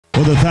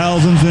for the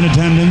thousands in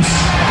attendance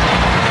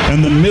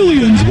and the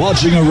millions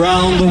watching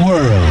around the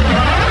world.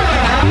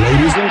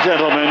 Ladies and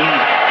gentlemen,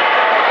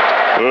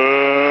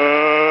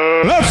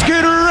 let's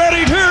get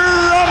ready to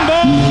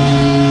rumble!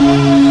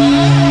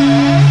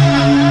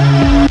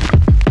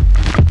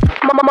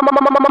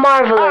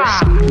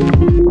 Marvelous.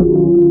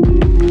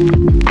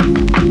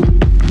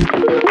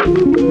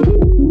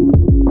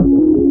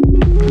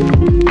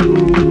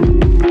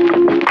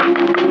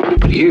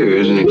 Here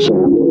is an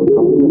example of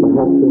something that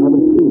perhaps you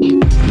haven't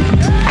seen.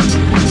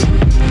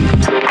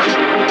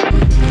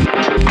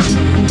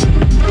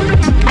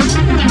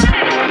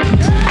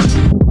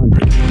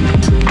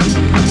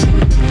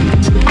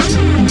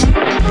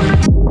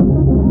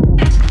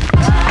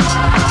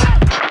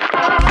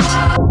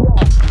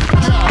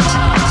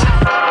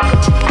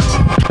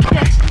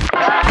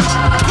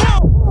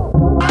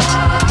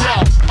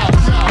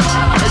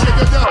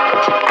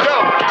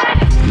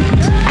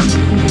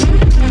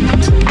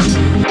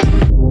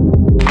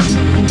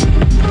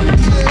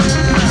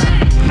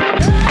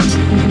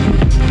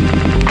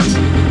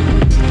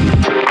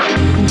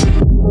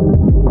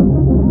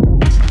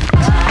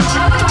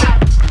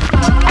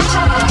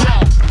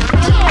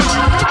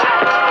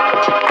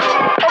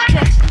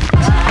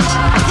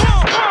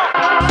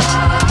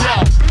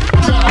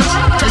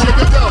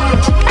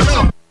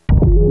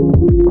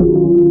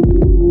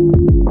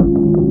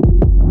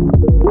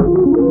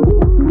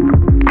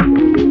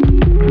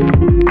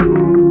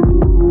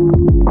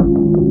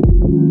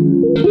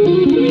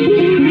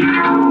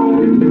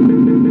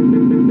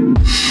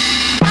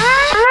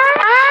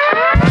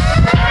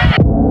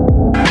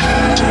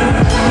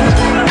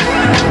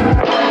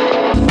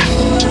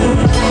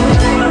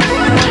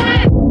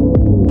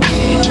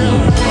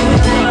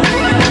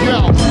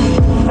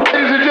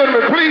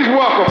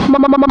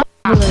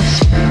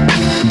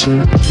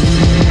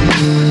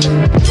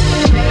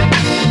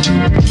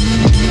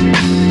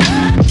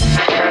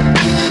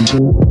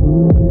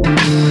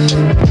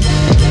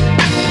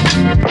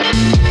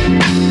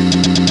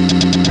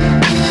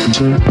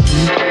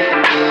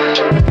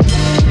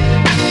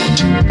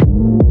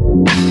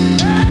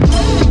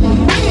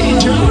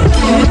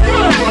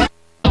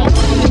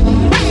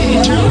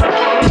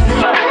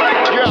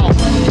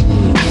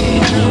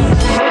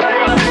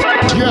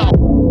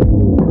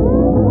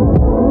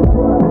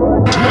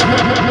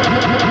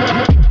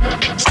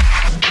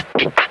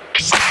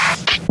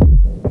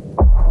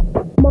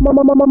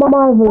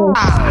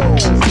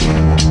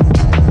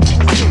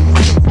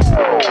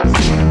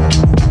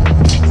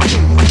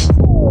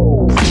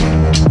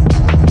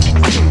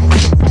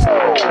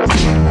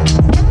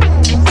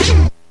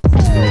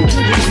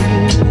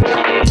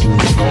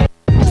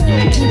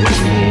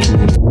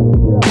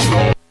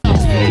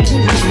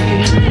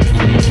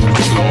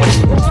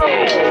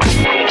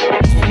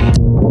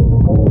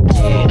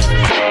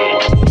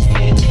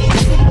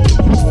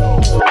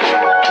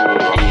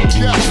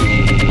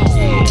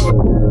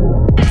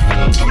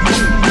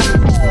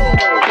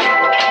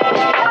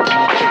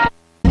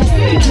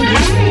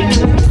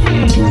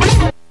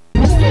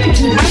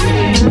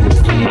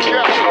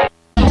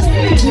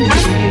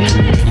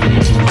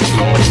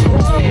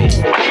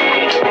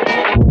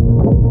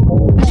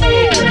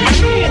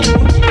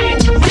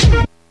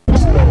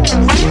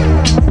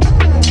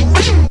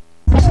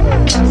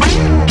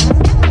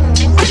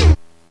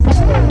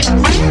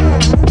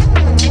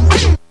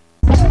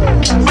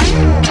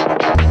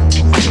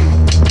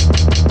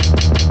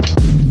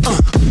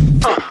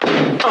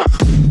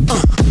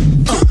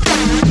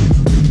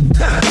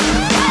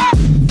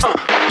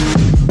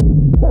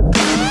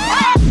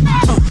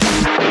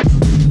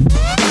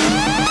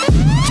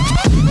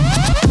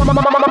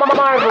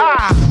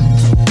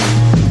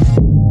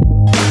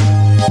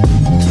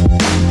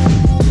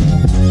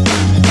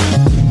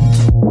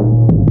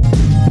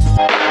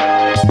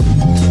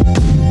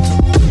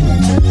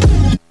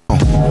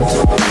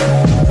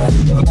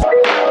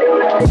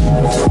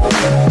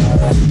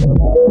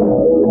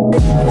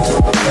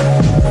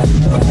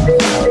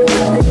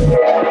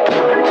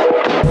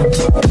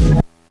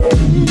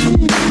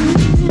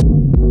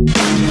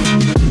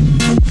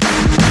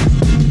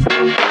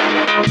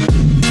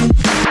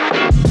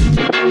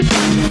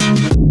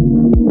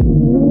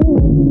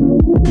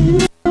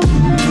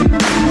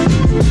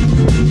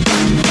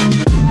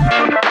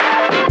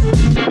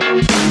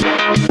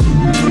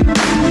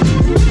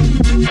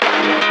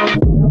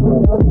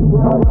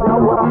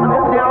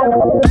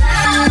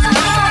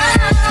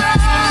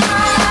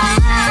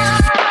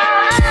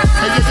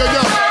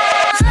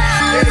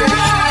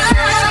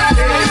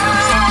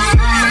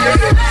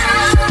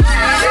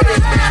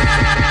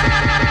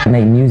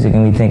 Make music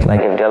and we think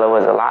like if Dilla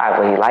was alive,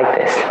 would he like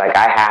this? Like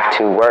I have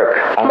to work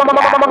on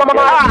behalf of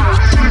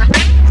Dilla.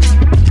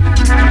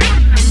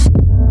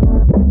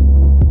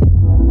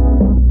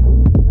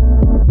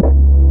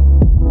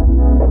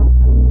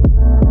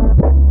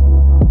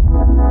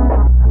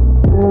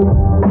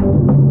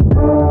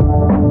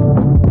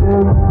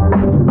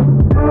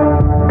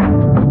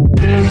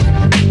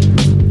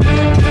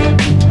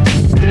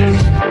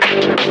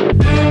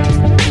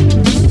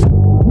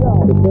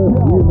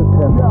 We've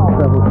attempted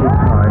several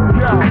times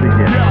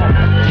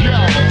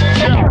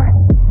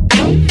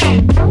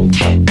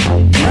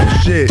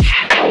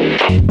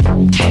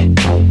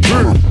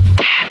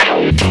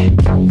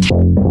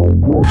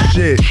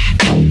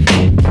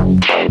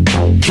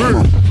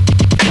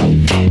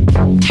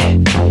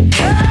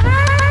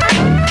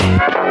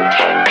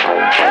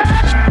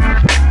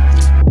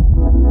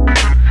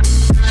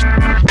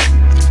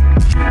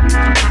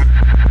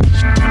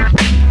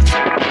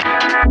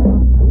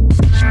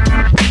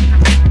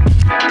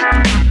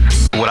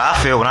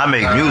feel when I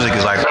make music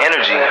is like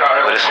energy,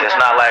 but it's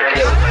not like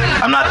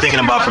I'm not thinking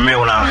about Premier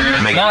when I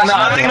make it. I'm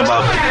not thinking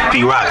about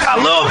P-Rock. I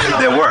love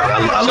their work.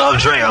 I love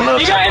Dre. I love.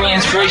 You got any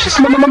inspirations?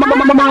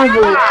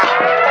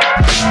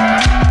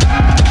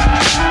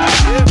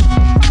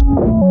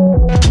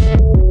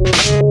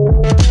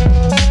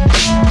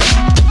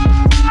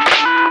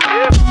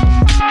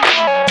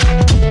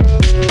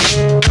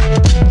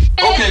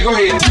 Okay, go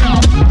ahead.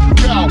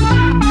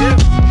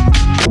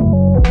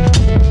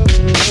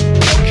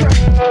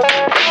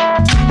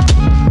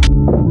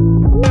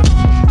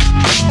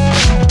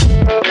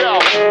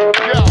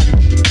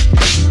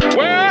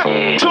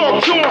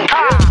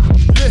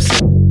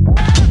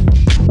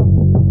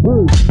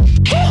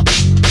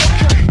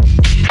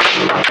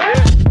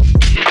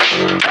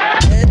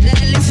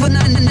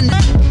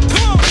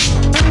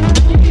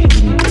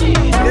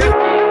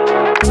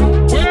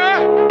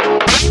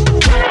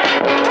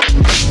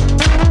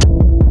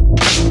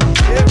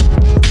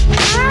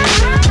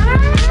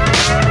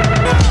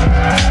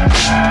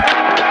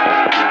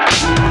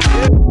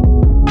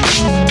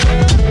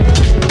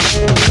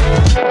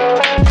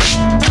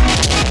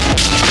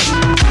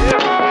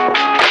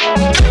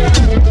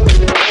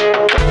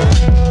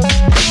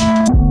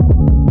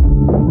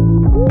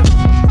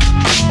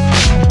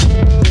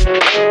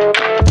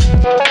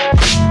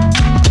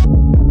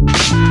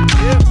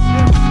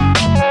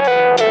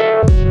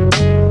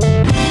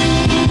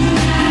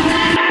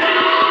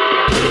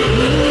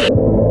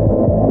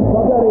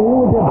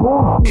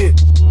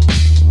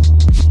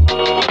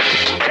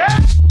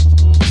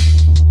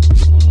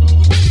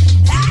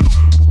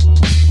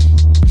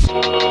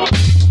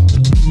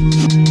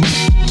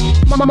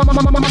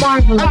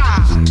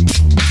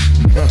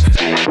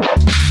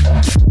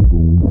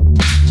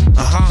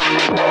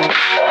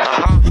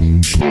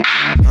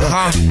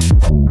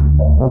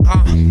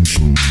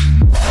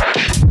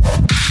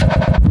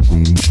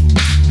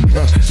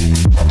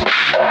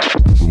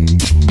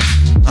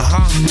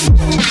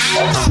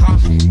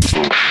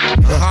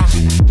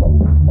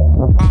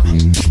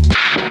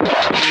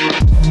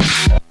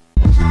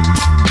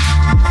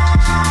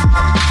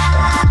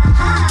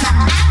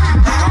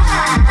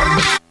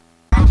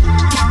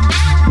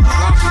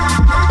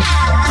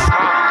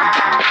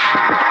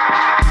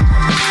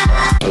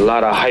 A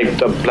lot of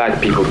hyped up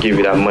black people give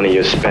you that money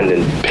you're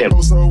spending, pimp.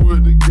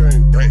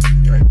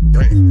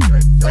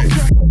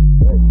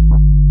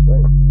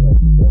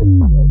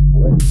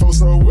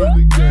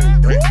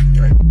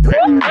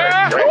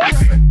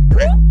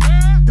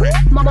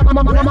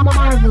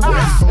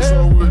 Marvelous.